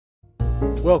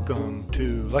Welcome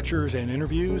to lectures and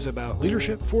interviews about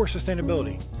leadership for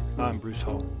sustainability. I'm Bruce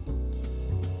Hall.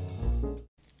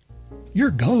 You're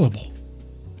gullible.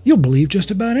 You'll believe just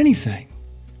about anything.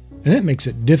 And that makes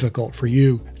it difficult for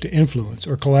you to influence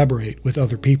or collaborate with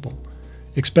other people,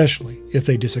 especially if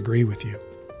they disagree with you.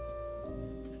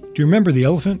 Do you remember the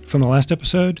elephant from the last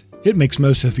episode? It makes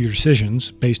most of your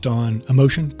decisions based on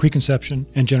emotion, preconception,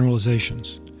 and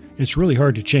generalizations. It's really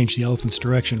hard to change the elephant's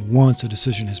direction once a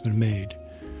decision has been made.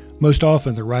 Most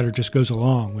often, the rider just goes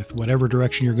along with whatever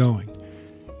direction you're going,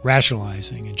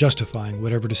 rationalizing and justifying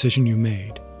whatever decision you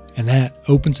made, and that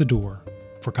opens the door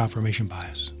for confirmation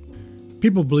bias.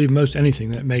 People believe most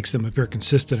anything that makes them appear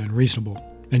consistent and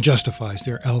reasonable and justifies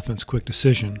their elephant's quick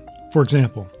decision. For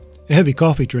example, a heavy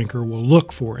coffee drinker will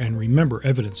look for and remember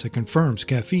evidence that confirms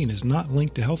caffeine is not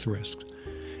linked to health risks,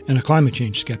 and a climate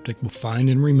change skeptic will find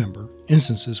and remember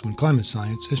instances when climate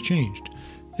science has changed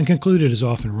and conclude it is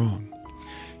often wrong.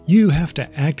 You have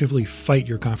to actively fight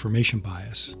your confirmation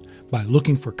bias by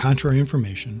looking for contrary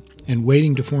information and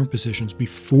waiting to form positions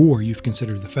before you've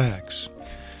considered the facts.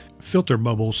 Filter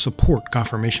bubbles support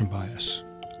confirmation bias.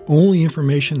 Only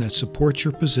information that supports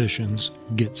your positions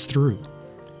gets through.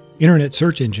 Internet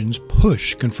search engines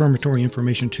push confirmatory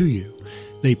information to you.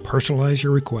 They personalize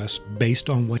your requests based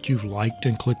on what you've liked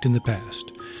and clicked in the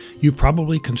past. You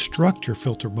probably construct your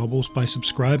filter bubbles by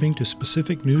subscribing to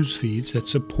specific news feeds that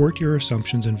support your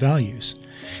assumptions and values,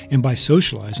 and by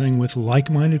socializing with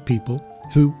like-minded people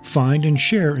who find and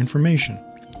share information.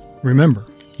 Remember,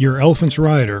 your elephant's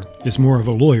rider is more of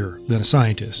a lawyer than a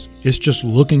scientist. It's just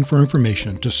looking for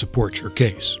information to support your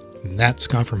case. And that's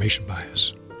confirmation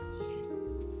bias.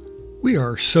 We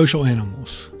are social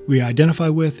animals. We identify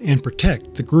with and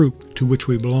protect the group to which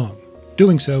we belong.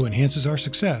 Doing so enhances our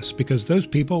success because those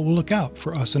people will look out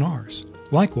for us and ours.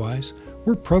 Likewise,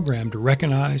 we're programmed to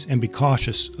recognize and be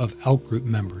cautious of outgroup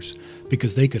members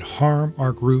because they could harm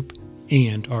our group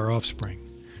and our offspring.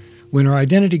 When our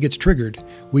identity gets triggered,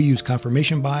 we use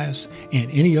confirmation bias and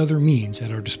any other means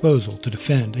at our disposal to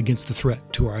defend against the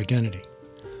threat to our identity.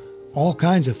 All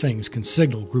kinds of things can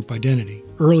signal group identity.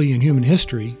 Early in human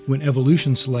history, when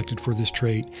evolution selected for this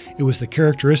trait, it was the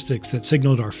characteristics that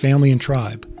signaled our family and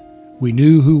tribe. We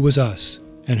knew who was us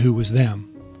and who was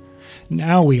them.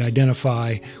 Now we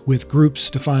identify with groups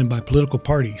defined by political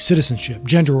party, citizenship,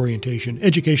 gender orientation,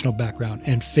 educational background,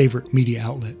 and favorite media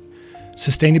outlet.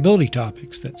 Sustainability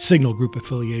topics that signal group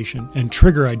affiliation and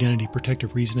trigger identity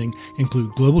protective reasoning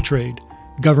include global trade,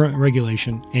 government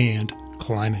regulation, and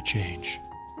climate change.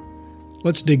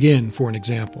 Let's dig in for an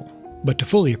example. But to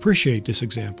fully appreciate this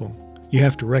example, you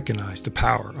have to recognize the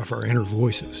power of our inner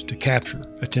voices to capture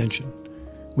attention.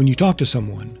 When you talk to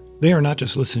someone, they are not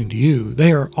just listening to you,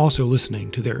 they are also listening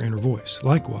to their inner voice.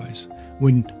 Likewise,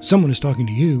 when someone is talking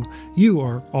to you, you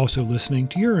are also listening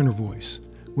to your inner voice.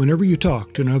 Whenever you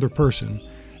talk to another person,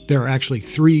 there are actually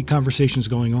three conversations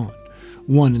going on.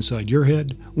 One inside your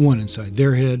head, one inside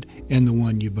their head, and the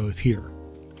one you both hear.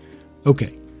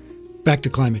 Okay, back to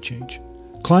climate change.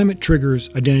 Climate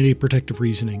triggers identity protective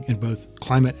reasoning in both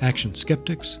climate action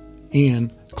skeptics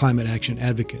and climate action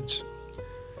advocates.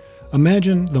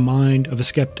 Imagine the mind of a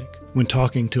skeptic when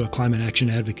talking to a climate action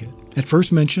advocate. At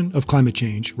first mention of climate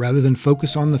change, rather than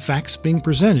focus on the facts being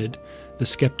presented, the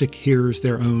skeptic hears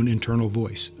their own internal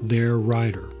voice, their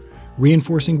rider,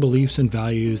 reinforcing beliefs and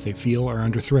values they feel are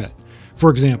under threat. For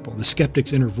example, the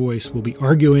skeptic's inner voice will be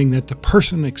arguing that the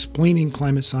person explaining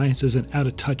climate science is an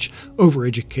out-of-touch,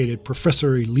 overeducated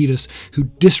professor elitist who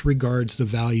disregards the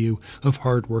value of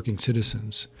hardworking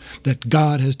citizens, that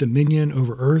God has dominion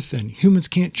over Earth and humans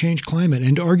can't change climate,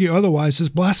 and to argue otherwise is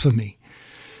blasphemy.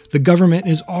 The government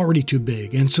is already too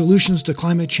big, and solutions to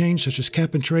climate change such as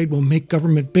cap and trade will make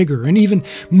government bigger and even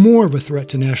more of a threat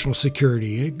to national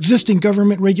security. Existing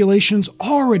government regulations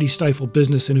already stifle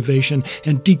business innovation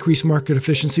and decrease market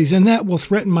efficiencies, and that will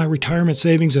threaten my retirement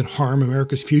savings and harm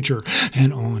America's future,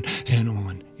 and on and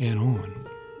on and on.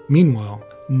 Meanwhile,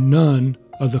 none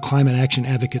of the climate action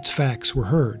advocates' facts were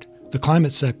heard. The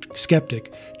climate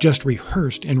skeptic just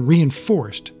rehearsed and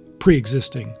reinforced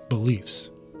pre-existing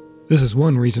beliefs. This is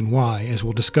one reason why, as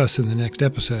we'll discuss in the next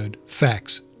episode,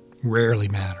 facts rarely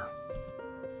matter.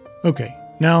 Okay,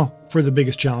 now for the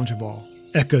biggest challenge of all,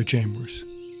 echo chambers.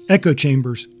 Echo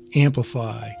chambers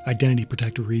amplify identity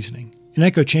protective reasoning. An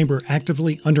echo chamber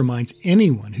actively undermines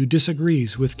anyone who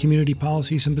disagrees with community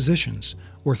policies and positions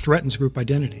or threatens group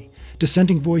identity.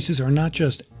 Dissenting voices are not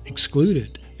just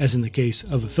excluded, as in the case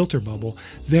of a filter bubble,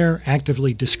 they're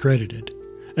actively discredited.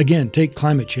 Again, take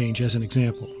climate change as an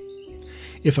example.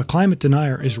 If a climate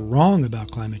denier is wrong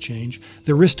about climate change,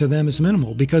 the risk to them is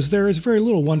minimal because there is very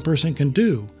little one person can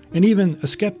do, and even a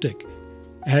skeptic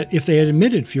If they had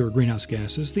emitted fewer greenhouse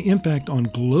gases, the impact on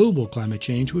global climate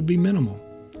change would be minimal.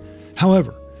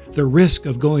 However, the risk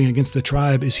of going against the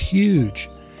tribe is huge.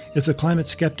 If the climate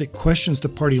skeptic questions the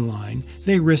party line,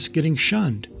 they risk getting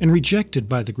shunned and rejected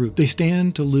by the group. They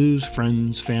stand to lose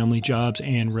friends, family, jobs,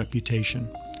 and reputation.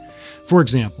 For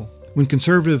example, when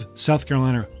conservative South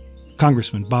Carolina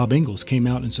Congressman Bob Ingalls came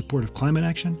out in support of climate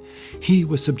action, he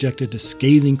was subjected to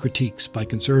scathing critiques by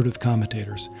conservative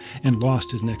commentators and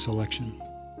lost his next election.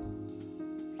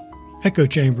 Echo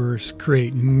chambers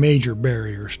create major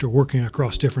barriers to working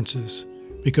across differences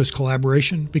because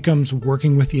collaboration becomes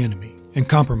working with the enemy and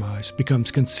compromise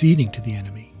becomes conceding to the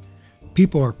enemy.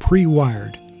 People are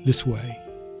pre-wired this way,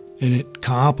 and it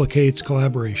complicates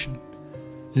collaboration.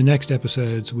 In the next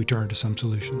episodes, we turn to some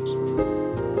solutions.